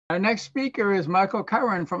Our next speaker is Michael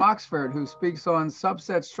Curran from Oxford, who speaks on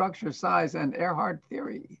subset structure, size, and Ehrhart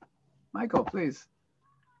theory. Michael, please.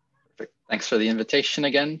 Perfect. Thanks for the invitation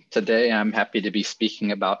again. Today, I'm happy to be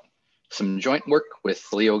speaking about some joint work with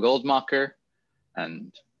Leo Goldmacher.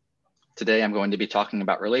 And today I'm going to be talking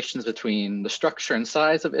about relations between the structure and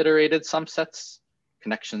size of iterated sumsets,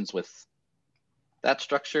 connections with that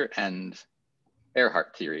structure, and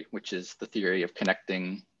Ehrhart theory, which is the theory of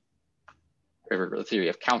connecting, or the theory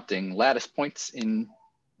of counting lattice points in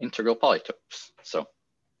integral polytopes. So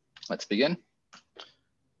let's begin.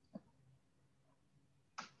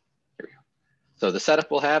 Here we go. So the setup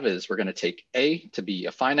we'll have is we're going to take A to be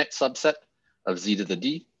a finite subset of z to the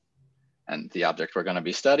d. And the object we're going to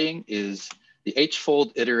be studying is the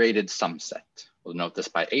h-fold iterated sumset. We'll note this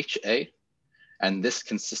by HA. And this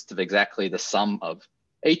consists of exactly the sum of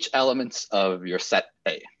h elements of your set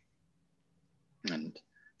A. And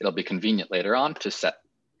it'll be convenient later on to set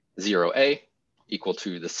 0A equal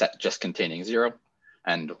to the set just containing 0.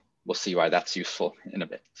 And we'll see why that's useful in a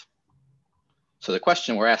bit. So the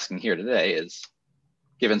question we're asking here today is,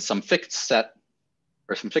 given some fixed set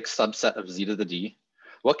or some fixed subset of z to the d,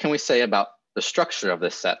 what can we say about the structure of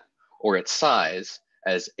this set or its size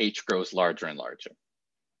as h grows larger and larger?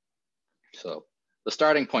 So the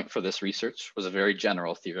starting point for this research was a very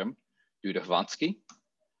general theorem due to Hrvatsky,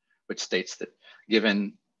 which states that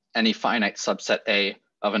given any finite subset A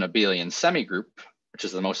of an abelian semigroup, which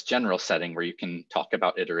is the most general setting where you can talk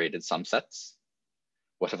about iterated sumsets,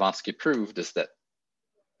 what Hrvatsky proved is that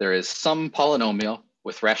there is some polynomial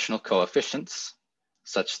with rational coefficients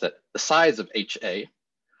such that the size of HA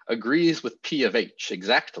agrees with P of H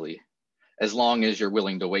exactly as long as you're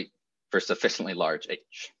willing to wait for sufficiently large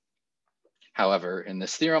H. However, in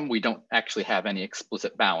this theorem, we don't actually have any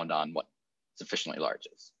explicit bound on what sufficiently large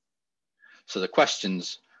is. So the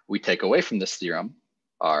questions we take away from this theorem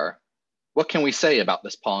are, what can we say about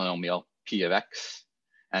this polynomial P of X?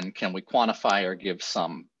 And can we quantify or give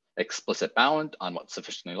some explicit bound on what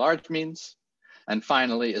sufficiently large means? And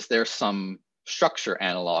finally, is there some structure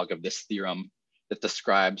analog of this theorem that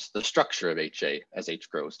describes the structure of HA as H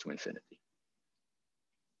grows to infinity?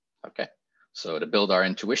 Okay, so to build our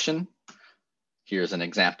intuition, here's an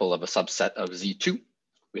example of a subset of Z2.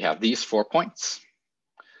 We have these 4 points.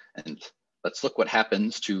 And let's look what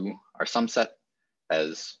happens to our sumset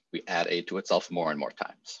as we add A to itself more and more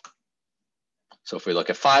times. So if we look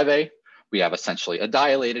at 5A, we have essentially a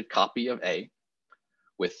dilated copy of A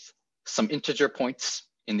with some integer points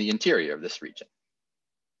in the interior of this region.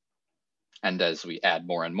 And as we add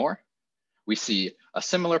more and more, we see a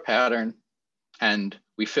similar pattern, and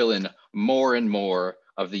we fill in more and more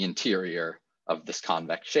of the interior of this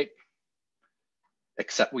convex shape,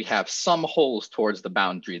 except we have some holes towards the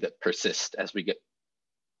boundary that persist as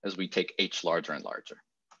we take H larger and larger.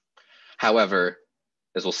 However,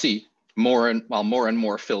 as we'll see, while more and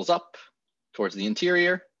more fills up towards the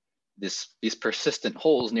interior, these persistent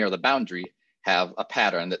holes near the boundary have a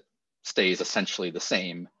pattern that stays essentially the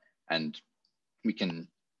same, and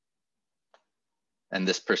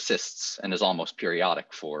this persists and is almost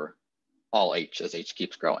periodic for all H as H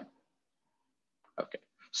keeps growing. Okay,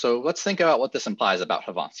 so let's think about what this implies about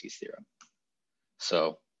Hrvatsky's theorem.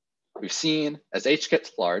 So we've seen as H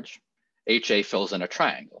gets large, HA fills in a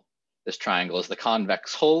triangle. This triangle is the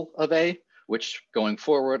convex hull of A, which going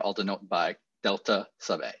forward, I'll denote by delta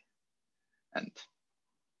sub A. And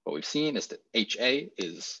what we've seen is that HA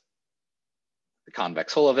is the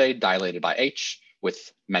convex hull of A dilated by H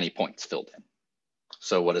with many points filled in.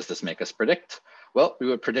 So what does this make us predict? Well, we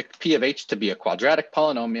would predict P of H to be a quadratic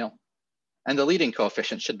polynomial, and the leading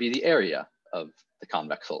coefficient should be the area of the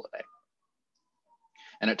convex hull of A.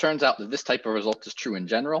 And it turns out that this type of result is true in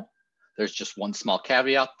general. There's just one small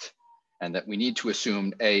caveat, and that we need to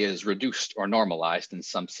assume A is reduced or normalized in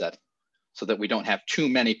some set so that we don't have too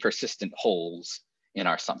many persistent holes in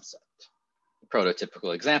our sumset. The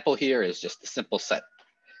prototypical example here is just a simple set.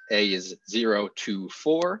 A is 0, 2,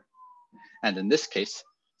 4. And in this case,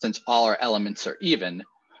 since all our elements are even,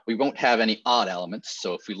 we won't have any odd elements.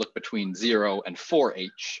 So if we look between 0 and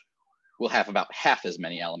 4H, we'll have about half as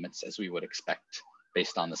many elements as we would expect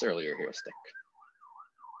based on this earlier heuristic.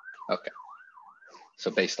 Okay, so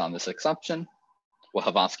based on this assumption, what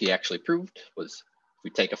Hrvatsky actually proved was we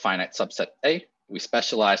take a finite subset A, we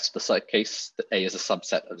specialize to the case that A is a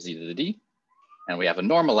subset of Z to the D, and we have a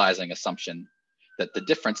normalizing assumption that the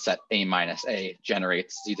difference set A minus A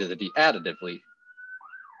generates Z to the D additively,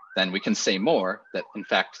 then we can say more that in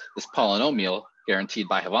fact, this polynomial guaranteed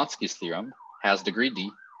by Hrvatsky's theorem has degree D,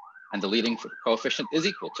 and the leading coefficient is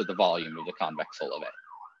equal to the volume of the convex hull of A.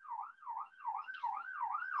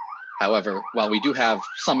 However, while we do have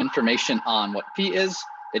some information on what P is,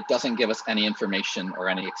 it doesn't give us any information or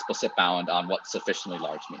any explicit bound on what sufficiently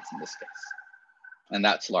large means in this case. And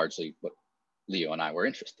that's largely what Leo and I were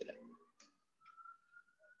interested in.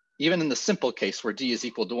 Even in the simple case where D is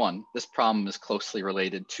equal to 1, this problem is closely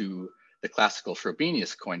related to the classical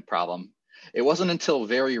Frobenius coin problem. It wasn't until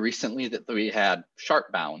very recently that we had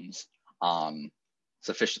sharp bounds on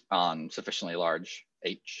sufficiently large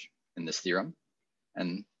H in this theorem.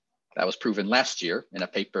 And that was proven last year in a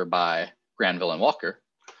paper by Granville and Walker.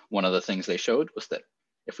 One of the things they showed was that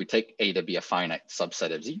if we take A to be a finite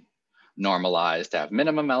subset of Z, normalized to have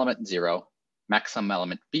minimum element 0, maximum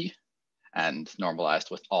element B, and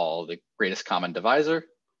normalized with all the greatest common divisor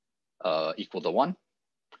equal to 1,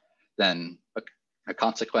 then a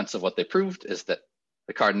consequence of what they proved is that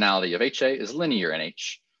the cardinality of HA is linear in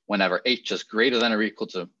H whenever H is greater than or equal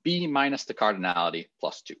to B minus the cardinality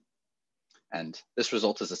plus 2. And this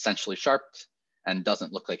result is essentially sharped and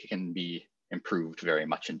doesn't look like it can be improved very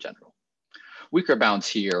much in general. Weaker bounds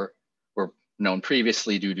here were known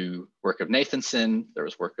previously due to work of Nathanson. There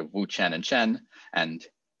was work of Wu, Chen, and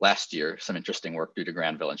last year, some interesting work due to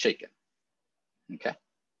Granville and Shakin. Okay.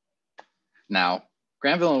 Now,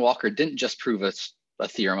 Granville and Walker didn't just prove a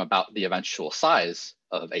theorem about the eventual size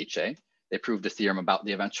of HA, they proved a theorem about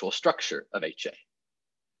the eventual structure of HA.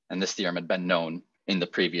 And this theorem had been known in the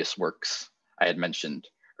previous works I had mentioned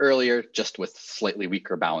earlier, just with slightly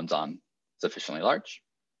weaker bounds on sufficiently large.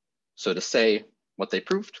 So to say what they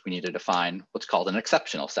proved, we need to define what's called an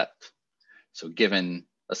exceptional set. So given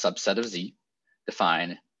a subset of Z,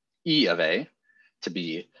 define E of A to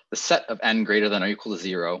be the set of n greater than or equal to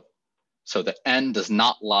 0, so that n does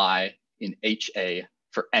not lie in HA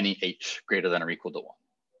for any H greater than or equal to 1.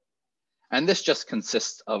 And this just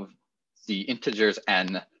consists of the integers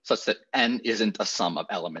n such that n isn't a sum of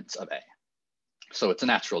elements of A. So it's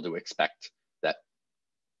natural to expect that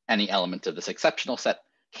any element of this exceptional set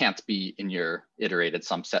can't be in your iterated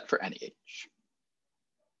sum set for any H.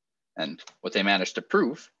 And what they managed to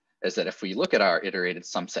prove is that if we look at our iterated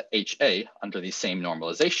sum set HA under these same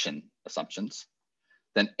normalization assumptions,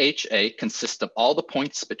 then HA consists of all the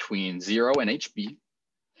points between 0 and HB,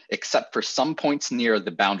 except for some points near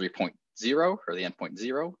the boundary point 0 or the endpoint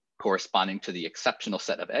 0, corresponding to the exceptional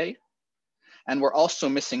set of A. And we're also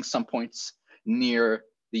missing some points near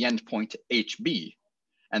the endpoint HB.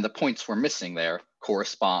 And the points we're missing there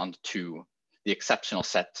correspond to the exceptional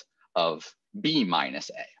set of B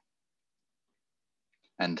minus A.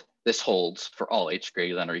 And this holds for all H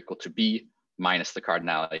greater than or equal to B minus the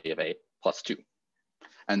cardinality of A plus 2.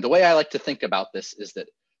 And the way I like to think about this is that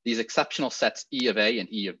these exceptional sets E of A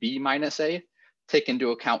and E of B minus A take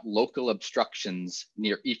into account local obstructions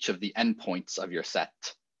near each of the endpoints of your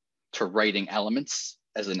set to writing elements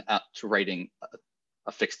as to writing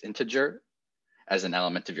a fixed integer as an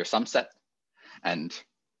element of your sum set. And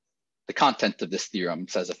the content of this theorem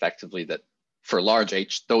says effectively that for large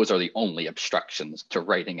H, those are the only obstructions to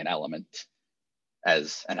writing an element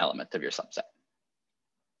as an element of your subset.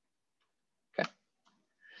 Okay.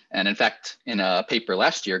 And in fact, in a paper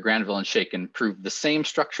last year, Granville and Shakin proved the same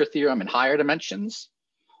structure theorem in higher dimensions,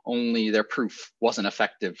 only their proof wasn't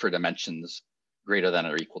effective for dimensions greater than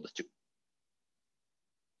or equal to 2.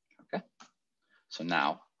 Okay. So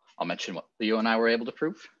now I'll mention what Leo and I were able to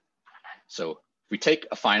prove. So if we take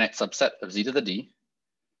a finite subset of Z to the D,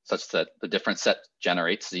 such that the different set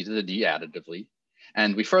generates Z to the D additively.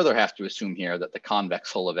 And we further have to assume here that the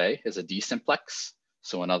convex whole of A is a D simplex.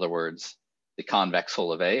 So in other words, the convex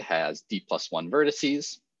whole of A has D plus 1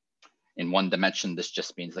 vertices. In 1 dimension, this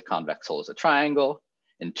just means the convex whole is a triangle.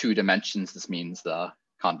 In 2 dimensions, this means the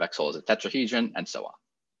convex whole is a tetrahedron, and so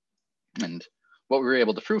on. And what we were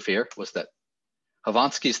able to prove here was that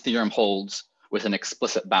Hovansky's theorem holds with an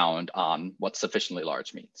explicit bound on what sufficiently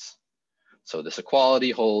large means. So this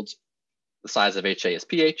equality holds the size of HA is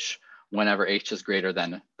pH whenever H is greater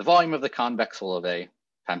than the volume of the convex whole of A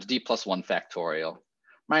times D plus 1 factorial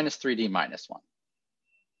minus 3D minus 1.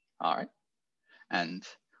 All right. And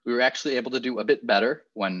we were actually able to do a bit better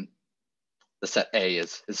when the set A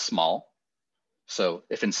is small. So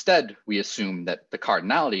if instead we assume that the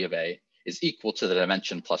cardinality of A is equal to the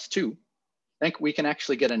dimension plus 2, I think we can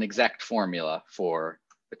actually get an exact formula for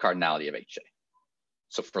the cardinality of HA.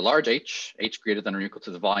 So for large H, H greater than or equal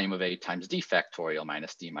to the volume of A times D factorial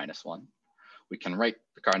minus D minus 1, we can write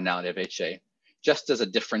the cardinality of HA just as a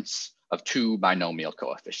difference of 2 binomial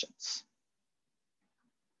coefficients.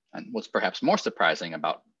 And what's perhaps more surprising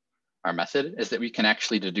about our method is that we can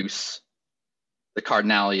actually deduce the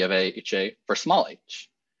cardinality of HA for small h.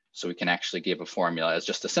 So we can actually give a formula as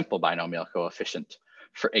just a simple binomial coefficient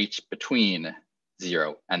for H between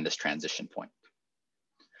 0, and this transition point.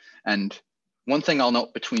 And one thing I'll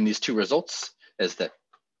note between these two results is that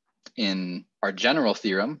in our general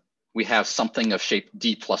theorem, we have something of shape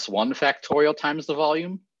d plus 1 factorial times the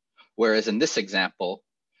volume, whereas in this example,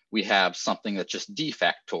 we have something that's just d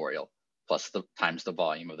factorial plus the times the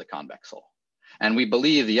volume of the convex hull. And we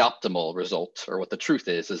believe the optimal result, or what the truth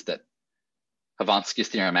is that Hovanski's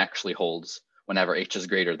theorem actually holds whenever h is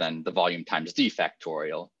greater than the volume times d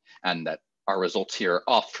factorial, and that our results here are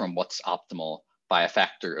off from what's optimal by a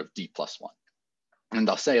factor of d plus 1. And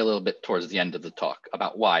I'll say a little bit towards the end of the talk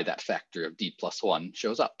about why that factor of d plus 1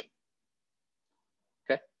 shows up.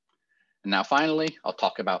 Okay, and now finally, I'll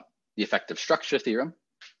talk about the effective structure theorem.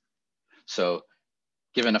 So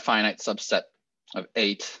given a finite subset of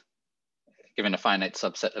 8, given a finite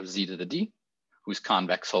subset of z to the d, whose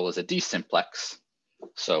convex hull is a d simplex.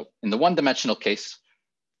 So in the one-dimensional case,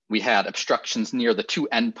 we had obstructions near the two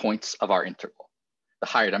endpoints of our interval. The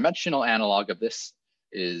higher dimensional analog of this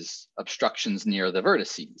is obstructions near the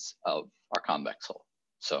vertices of our convex hull.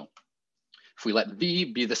 So if we let V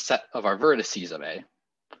be the set of our vertices of A,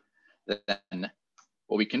 then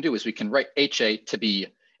what we can do is we can write HA to be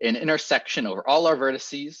an intersection over all our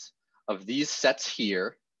vertices of these sets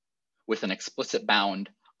here with an explicit bound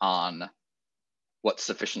on what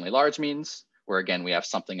sufficiently large means, where again, we have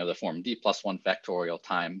something of the form d plus 1 factorial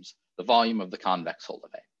times the volume of the convex hull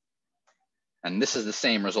of A. And this is the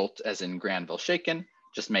same result as in Granville-Shaken,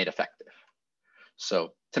 just made effective.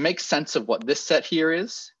 So to make sense of what this set here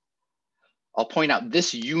is, I'll point out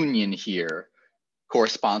this union here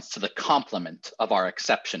corresponds to the complement of our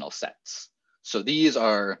exceptional sets. So these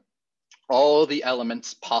are all the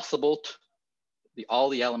elements possible, all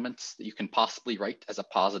the elements that you can possibly write as a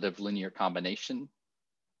positive linear combination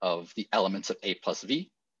of the elements of A plus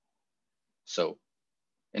V. So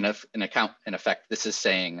in effect, this is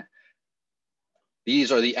saying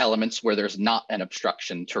these are the elements where there's not an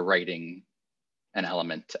obstruction to writing an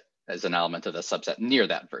element as an element of the subset near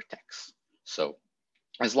that vertex. So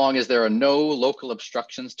as long as there are no local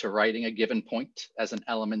obstructions to writing a given point as an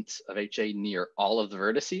element of HA near all of the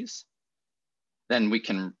vertices, then we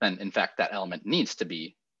can, and in fact, that element needs to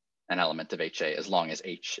be an element of HA as long as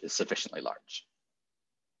H is sufficiently large.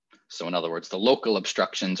 So in other words, the local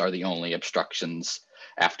obstructions are the only obstructions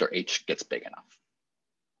after H gets big enough.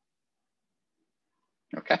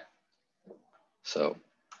 Okay, so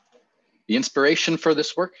the inspiration for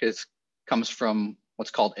this work comes from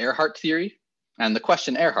what's called Ehrhart theory. And the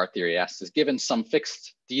question Ehrhart theory asks is, given some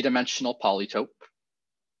fixed d-dimensional polytope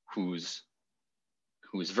whose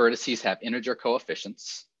vertices have integer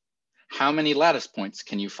coefficients, how many lattice points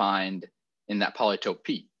can you find in that polytope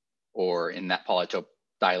P, or in that polytope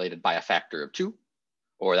dilated by a factor of 2,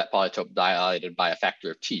 or that polytope dilated by a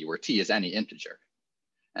factor of t, where t is any integer?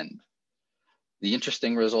 And the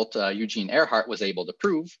interesting result Eugene Ehrhart was able to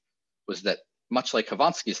prove was that, much like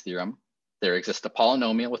Hovanski's theorem, there exists a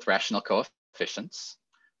polynomial with rational coefficients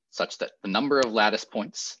such that the number of lattice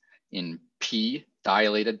points in P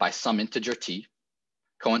dilated by some integer t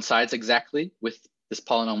coincides exactly with this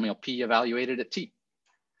polynomial P evaluated at t.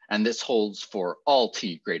 And this holds for all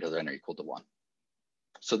t greater than or equal to 1.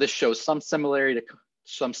 So this shows some similarities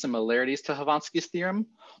to Hovanski's theorem,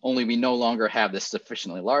 only we no longer have this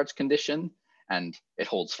sufficiently large condition, and it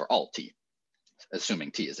holds for all t,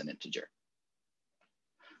 assuming t is an integer.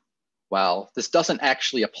 While this doesn't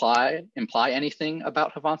actually imply anything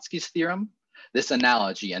about Hovanski's theorem, this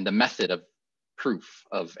analogy and the method of proof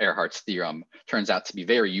of Ehrhart's theorem turns out to be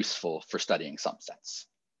very useful for studying subsets.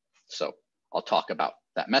 So I'll talk about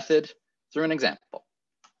that method through an example.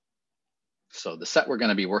 So the set we're going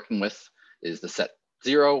to be working with is the set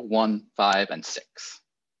 0, 1, 5, and 6.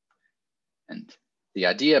 And the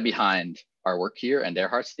idea behind our work here and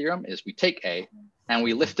Ehrhart's theorem is we take A and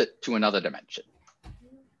we lift it to another dimension.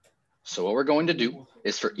 So what we're going to do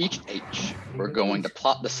is for each H, we're going to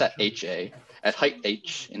plot the set HA at height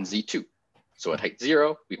H in Z2. So at height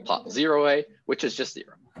 0, we plot 0A, which is just 0.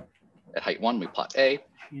 At height 1, we plot A.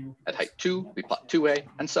 At height 2, we plot 2A,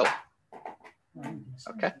 and so on.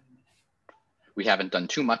 Okay. We haven't done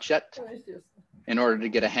too much yet. In order to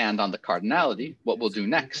get a hand on the cardinality, what we'll do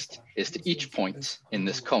next is to each point in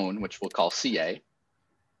this cone, which we'll call CA,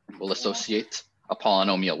 we'll associate a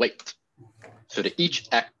polynomial weight. So to each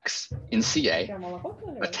x in CA,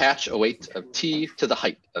 attach a weight of t to the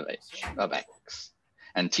height of x.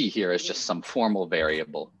 And t here is just some formal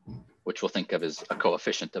variable, which we'll think of as a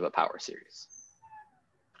coefficient of a power series.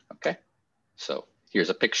 Okay, so here's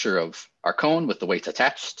a picture of our cone with the weights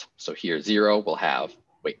attached. So here 0 will have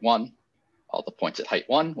weight 1. All the points at height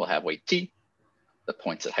 1 will have weight t. The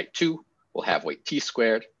points at height 2 will have weight t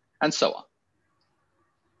squared, and so on.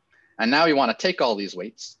 And now we want to take all these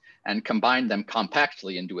weights and combine them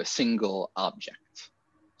compactly into a single object.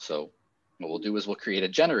 So what we'll do is we'll create a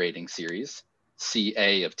generating series,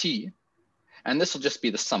 CA of T, and this will just be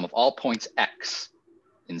the sum of all points X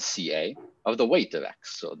in CA of the weight of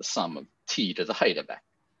X, so the sum of T to the height of X.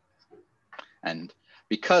 And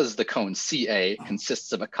because the cone CA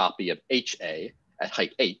consists of a copy of HA at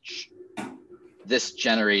height H, this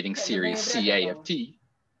generating series CA of T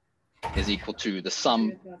is equal to the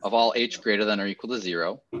sum of all H greater than or equal to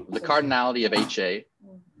 0, the cardinality of HA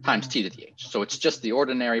times T to the H. So it's just the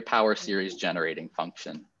ordinary power series generating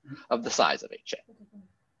function of the size of HA.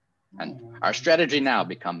 And our strategy now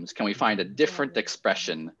becomes, can we find a different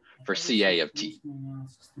expression for CA of T?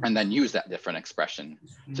 And then use that different expression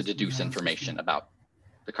to deduce information about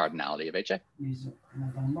the cardinality of HA.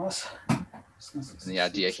 And the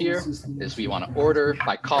idea here is we want to order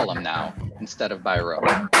by column now instead of by row.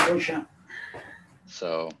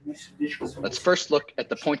 So let's first look at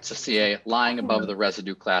the points of CA lying above the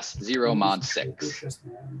residue class 0 mod 6.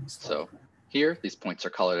 So here, these points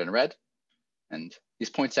are colored in red. And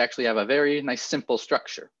these points actually have a very nice simple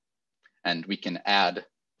structure. And we can add,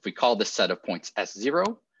 if we call this set of points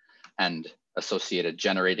S0 and associated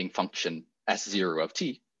generating function S0 of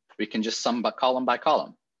T, we can just sum by column by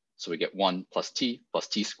column. So we get 1 plus T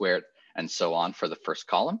squared, and so on for the first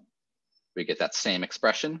column. We get that same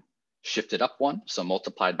expression, shifted up 1, so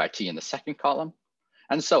multiplied by T in the second column,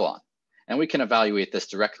 and so on. And we can evaluate this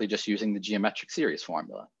directly just using the geometric series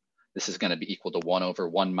formula. This is going to be equal to 1 over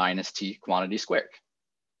 1 minus T quantity squared.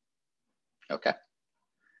 Okay.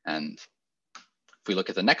 And if we look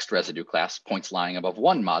at the next residue class, points lying above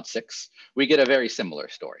 1 mod 6, we get a very similar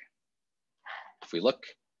story. If we look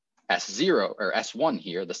S0 or S1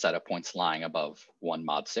 here, the set of points lying above 1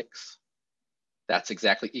 mod 6, that's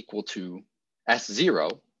exactly equal to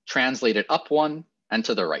S0 translated up 1 and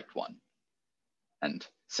to the right 1. And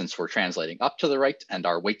since we're translating up to the right and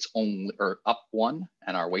our weights only, or up 1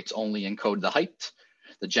 and our weights only encode the height,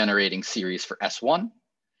 the generating series for S1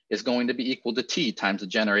 is going to be equal to T times the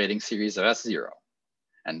generating series of S0.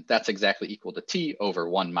 And that's exactly equal to T over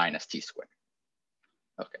 1 minus T squared.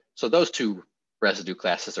 Okay, so those two residue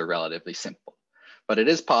classes are relatively simple, but it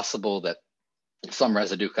is possible that some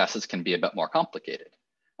residue classes can be a bit more complicated.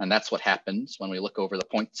 And that's what happens when we look over the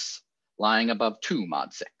points lying above 2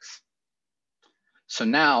 mod 6. So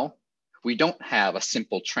now we don't have a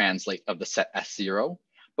simple translate of the set S0,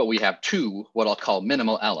 but we have two what I'll call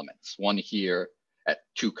minimal elements, one here at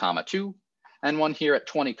 2, 2, and one here at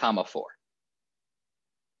 20, 4.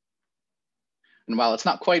 And while it's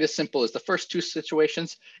not quite as simple as the first two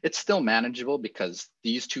situations, it's still manageable because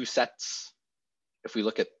these two sets, if we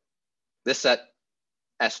look at this set,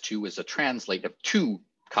 S2 is a translate of 2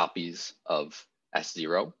 copies of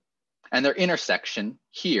S0, and their intersection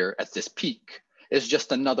here at this peak is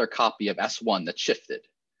just another copy of S1 that's shifted.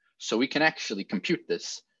 So we can actually compute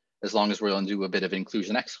this as long as we're going to do a bit of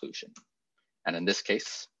inclusion-exclusion. And in this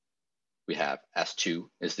case, we have S2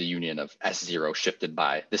 is the union of S0 shifted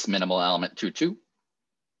by this minimal element 2, 2,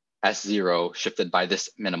 S0 shifted by this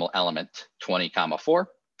minimal element 20, 4,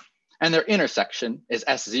 and their intersection is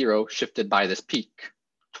S0 shifted by this peak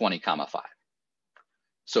 20, 5.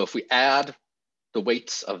 So if we add the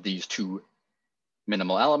weights of these two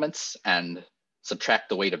minimal elements and subtract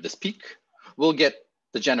the weight of this peak, we'll get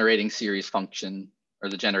the generating series function, or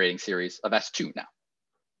the generating series of S2 now.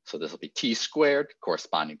 So this will be T squared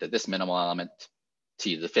corresponding to this minimal element,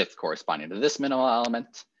 T to the 5th corresponding to this minimal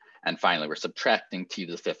element, and finally we're subtracting T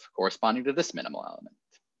to the 5th corresponding to this minimal element.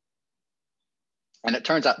 And it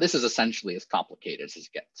turns out this is essentially as complicated as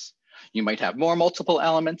it gets. You might have more multiple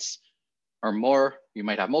elements, or you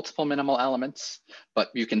might have multiple minimal elements, but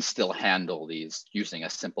you can still handle these using a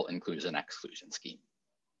simple inclusion-exclusion scheme.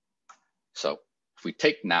 So if we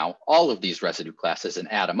take now all of these residue classes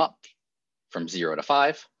and add them up from 0 to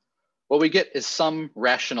 5, what we get is some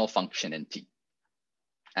rational function in T.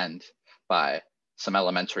 And by some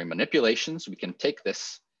elementary manipulations, we can take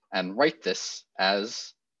this and write this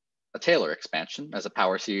as a Taylor expansion, as a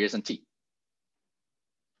power series in T.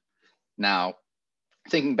 Now,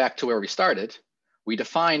 thinking back to where we started, we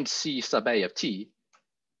defined C sub A of T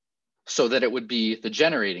so that it would be the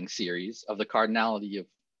generating series of the cardinality of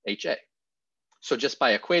HA. So just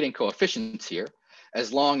by equating coefficients here,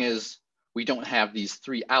 as long as we don't have these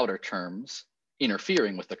 3 outer terms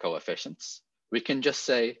interfering with the coefficients, we can just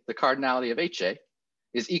say the cardinality of HA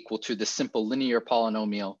is equal to the simple linear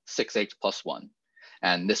polynomial 6h plus 1.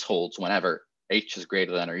 And this holds whenever h is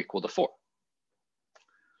greater than or equal to 4.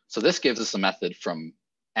 So this gives us a method from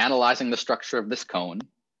analyzing the structure of this cone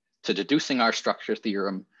to deducing our structure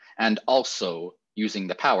theorem and also using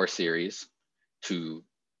the power series to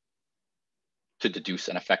deduce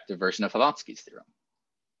an effective version of Hovanski's theorem.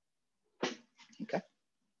 Okay,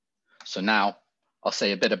 so now I'll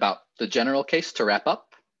say a bit about the general case to wrap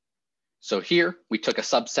up. So here we took a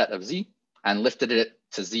subset of Z and lifted it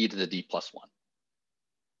to Z to the D plus 1.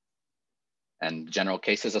 And the general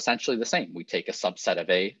case is essentially the same. We take a subset of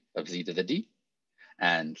A of Z to the D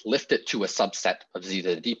and lift it to a subset of Z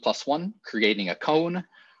to the D plus 1, creating a cone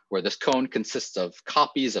where this cone consists of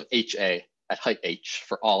copies of HA at height H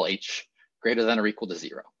for all H greater than or equal to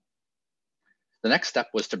 0. The next step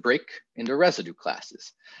was to break into residue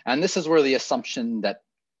classes. And this is where the assumption that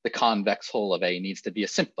the convex hole of A needs to be a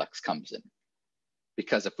simplex comes in.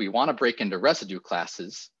 Because if we want to break into residue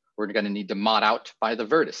classes, we're going to need to mod out by the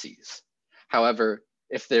vertices. However,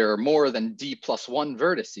 if there are more than D plus 1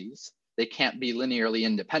 vertices, they can't be linearly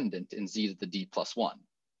independent in Z to the D plus 1.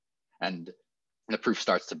 And the proof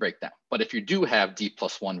starts to break down. But if you do have D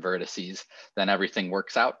plus 1 vertices, then everything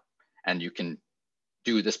works out and you can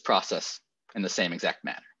do this process in the same exact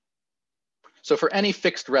manner. So for any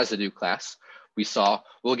fixed residue class, we saw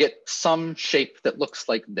we'll get some shape that looks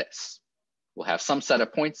like this. We'll have some set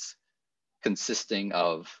of points consisting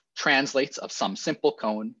of translates of some simple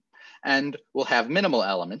cone, and we'll have minimal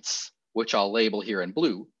elements, which I'll label here in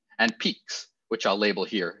blue, and peaks, which I'll label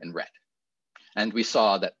here in red. And we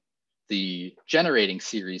saw that the generating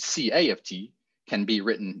series CA of T can be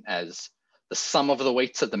written as the sum of the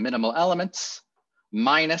weights of the minimal elements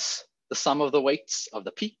minus the sum of the weights of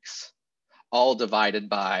the peaks, all divided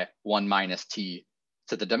by 1 minus T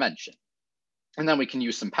to the dimension. And then we can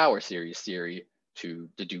use some power series theory to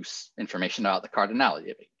deduce information about the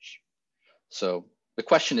cardinality of H. So the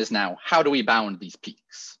question is now, how do we bound these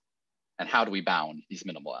peaks? And how do we bound these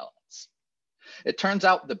minimal elements? It turns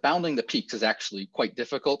out that bounding the peaks is actually quite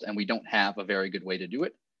difficult and we don't have a very good way to do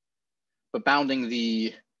it. But bounding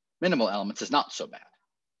the minimal elements is not so bad.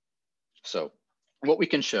 So what we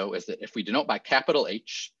can show is that if we denote by capital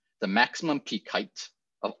H, the maximum peak height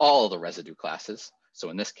of all of the residue classes,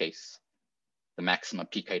 so in this case, the maximum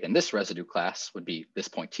peak height in this residue class would be this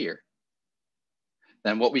point here,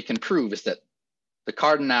 then what we can prove is that the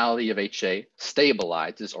cardinality of HA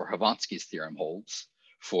stabilizes, or Hovanski's theorem holds,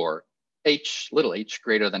 for H, little h,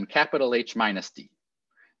 greater than capital H minus D.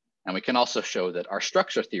 And we can also show that our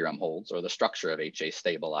structure theorem holds, or the structure of HA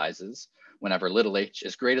stabilizes, whenever little h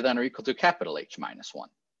is greater than or equal to capital H minus 1.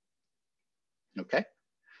 Okay,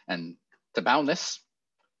 and to bound this,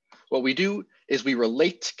 what we do is we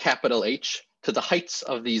relate capital H to the heights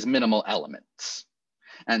of these minimal elements.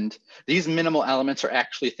 And these minimal elements are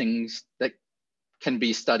actually things that can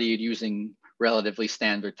be studied using relatively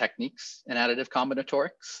standard techniques in additive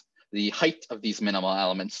combinatorics. The height of these minimal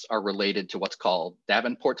elements are related to what's called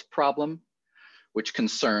Davenport's problem, which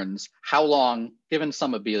concerns how long, given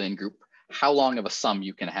some abelian group, how long of a sum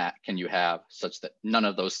you can have such that none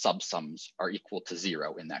of those subsums are equal to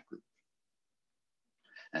 0 in that group.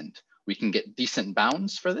 And we can get decent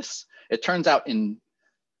bounds for this. It turns out in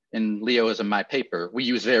Leo's and my paper, we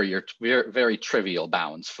use very trivial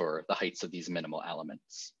bounds for the heights of these minimal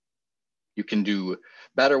elements. You can do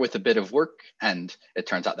better with a bit of work, and it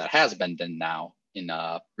turns out that has been done now in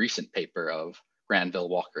a recent paper of Granville,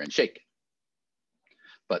 Walker, and Shakin.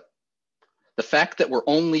 But the fact that we're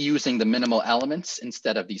only using the minimal elements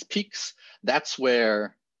instead of these peaks, that's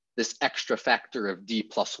where this extra factor of D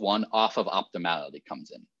plus 1 off of optimality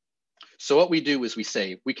comes in. So what we do is we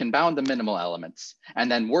say, we can bound the minimal elements, and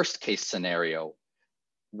then worst case scenario,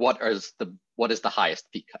 what is the highest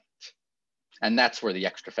peak height? And that's where the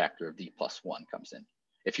extra factor of D plus 1 comes in.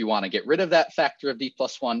 If you want to get rid of that factor of D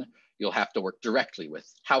plus 1, you'll have to work directly with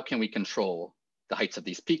how can we control the heights of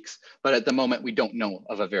these peaks? But at the moment, we don't know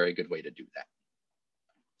of a very good way to do that.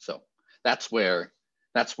 So that's where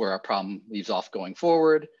our problem leaves off going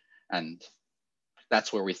forward. And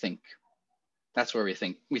that's where we think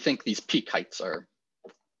these peak heights are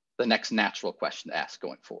the next natural question to ask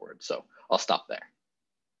going forward. So I'll stop there.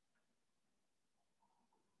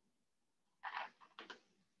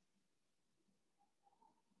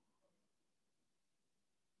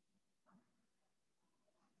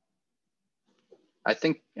 I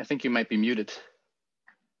think you might be muted.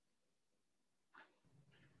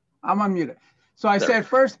 I'm unmuted. So I said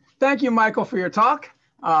first, thank you, Michael, for your talk.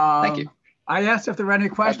 Thank you. I asked if there were any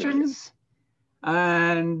questions,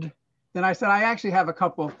 and then I said I actually have a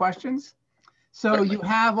couple of questions. So Certainly. you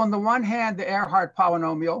have on the one hand the Ehrhart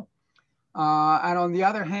polynomial, and on the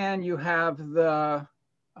other hand you have the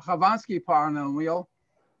Hovanski polynomial,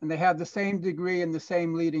 and they have the same degree and the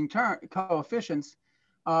same leading coefficients.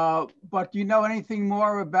 But do you know anything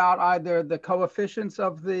more about either the coefficients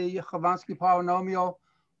of the Khovansky polynomial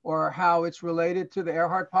or how it's related to the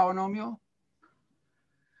Ehrhart polynomial?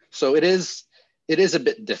 So it is a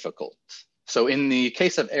bit difficult. So in the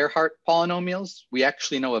case of Ehrhart polynomials, we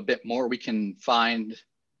actually know a bit more. We can find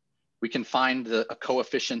a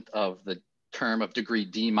coefficient of the term of degree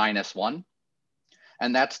d minus 1.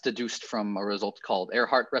 And that's deduced from a result called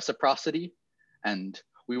Ehrhart reciprocity. And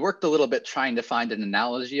we worked a little bit trying to find an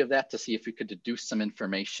analogy of that to see if we could deduce some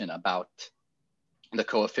information about the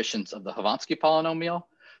coefficients of the Khovansky polynomial,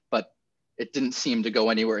 but it didn't seem to go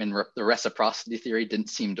anywhere in the reciprocity theory, didn't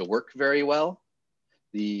seem to work very well.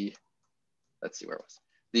 Let's see where it was.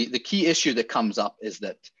 The key issue that comes up is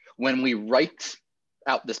that when we write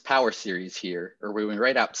out this power series here, or when we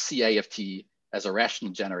write out CA of t as a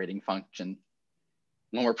rational generating function,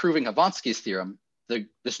 when we're proving Khovansky's theorem,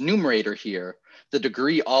 this numerator here, the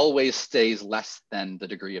degree always stays less than the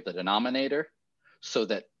degree of the denominator, so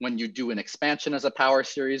that when you do an expansion as a power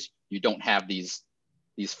series, you don't have these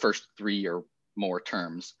first 3 or more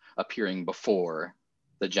terms appearing before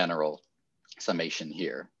the general summation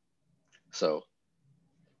here. So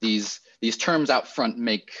these terms out front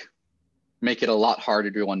make it a lot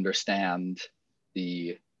harder to understand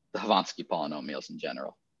the Khovansky polynomials in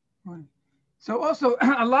general. Right. So also,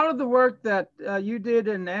 a lot of the work that you did,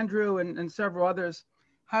 and Andrew and several others,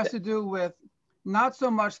 has to do with not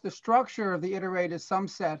so much the structure of the iterated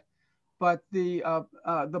sumset, but the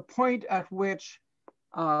point at which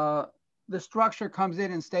the structure comes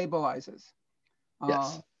in and stabilizes.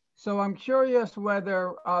 Yes. So I'm curious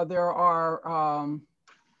whether there are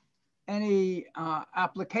any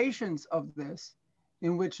applications of this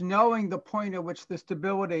in which knowing the point at which the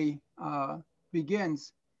stability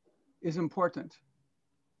begins is important.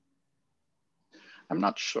 I'm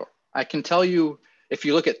not sure. I can tell you, if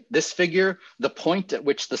you look at this figure, the point at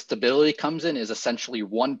which the stability comes in is essentially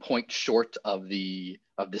 1 point short of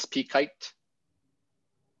this peak height.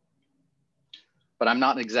 But I'm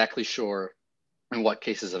not exactly sure in what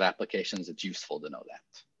cases of applications it's useful to know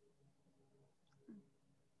that.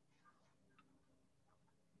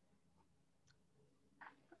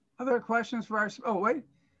 Other questions for our, oh wait,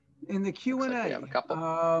 in the Q&A. Looks like we have a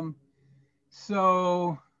couple.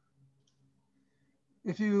 So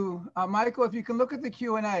if you, Michael, if you can look at the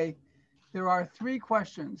Q&A, there are 3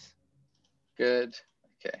 questions. Good.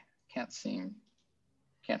 Okay. Can't seem.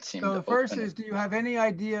 So the first is, do you have any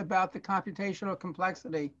idea about the computational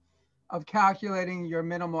complexity of calculating your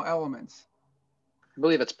minimal elements? I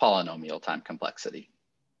believe it's polynomial time complexity.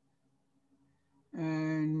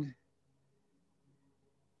 And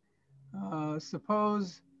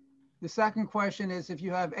suppose the second question is, if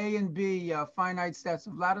you have A and B finite sets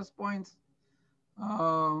of lattice points,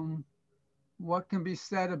 what can be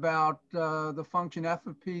said about the function f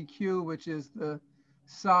of pq, which is the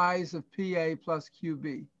size of PA plus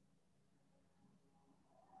QB?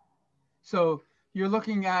 So you're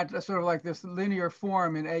looking at sort of like this linear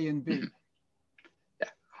form in A and B. Yeah,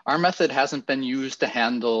 our method hasn't been used to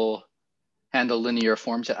handle linear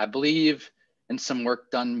forms yet. I believe in some work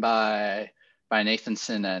done by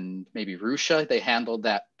Nathanson and maybe Rusha, they handled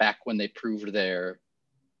that back when they proved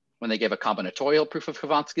when they gave a combinatorial proof of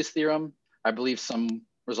Khovansky's theorem. I believe some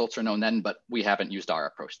results are known then, but we haven't used our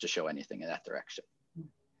approach to show anything in that direction.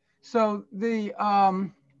 So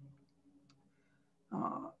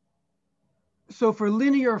so for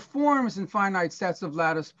linear forms in finite sets of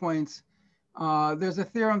lattice points, there's a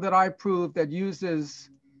theorem that I proved that uses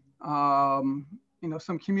some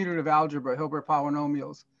commutative algebra, Hilbert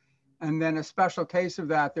polynomials. And then a special case of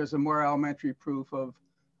that, there's a more elementary proof of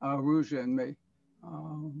Rusha and me.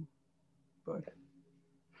 But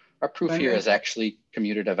our proof here is actually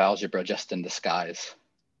commutative algebra just in disguise.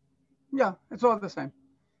 Yeah, it's all the same.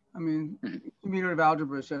 I mean, commutative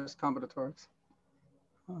algebra is just combinatorics.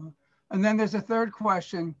 And then there's a third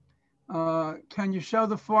question. Can you show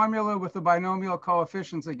the formula with the binomial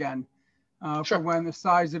coefficients again Sure. for when the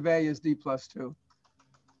size of A is D plus 2?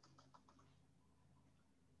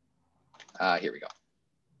 Here we go.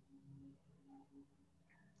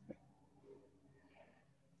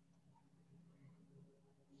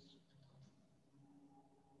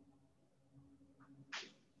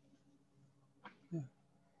 Yeah.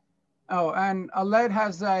 Oh, and Aled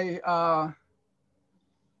has a,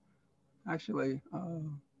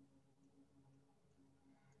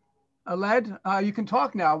 Aled, you can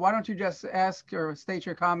talk now. Why don't you just ask or state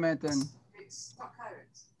your comment? And it's not current.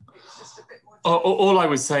 It's just a bit more. All I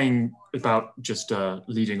was saying about just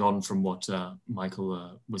leading on from what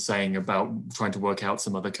Michael was saying about trying to work out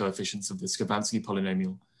some other coefficients of the Khovansky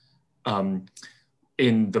polynomial.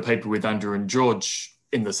 In the paper with Andrew and George,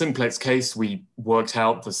 in the simplex case, we worked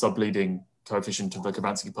out the subleading coefficient of the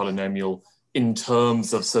Kabatsky polynomial in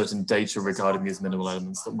terms of certain data regarding these minimal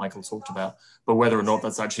elements that Michael talked about. But whether or not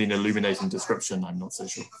that's actually an illuminating description, I'm not so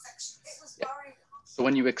sure. Yeah. So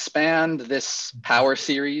when you expand this power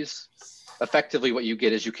series, effectively what you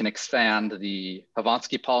get is you can expand the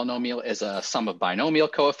Hovansky polynomial as a sum of binomial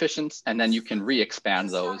coefficients, and then you can re-expand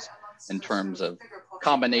those in terms of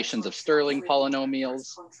combinations of Stirling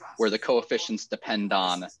polynomials where the coefficients depend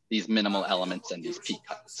on these minimal elements and these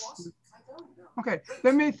p-cuts. Okay,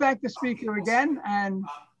 let me thank the speaker again, and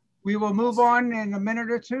we will move on in a minute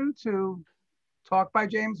or two to talk by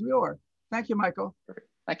James Wheeler. Thank you, Michael. Perfect.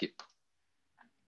 Thank you.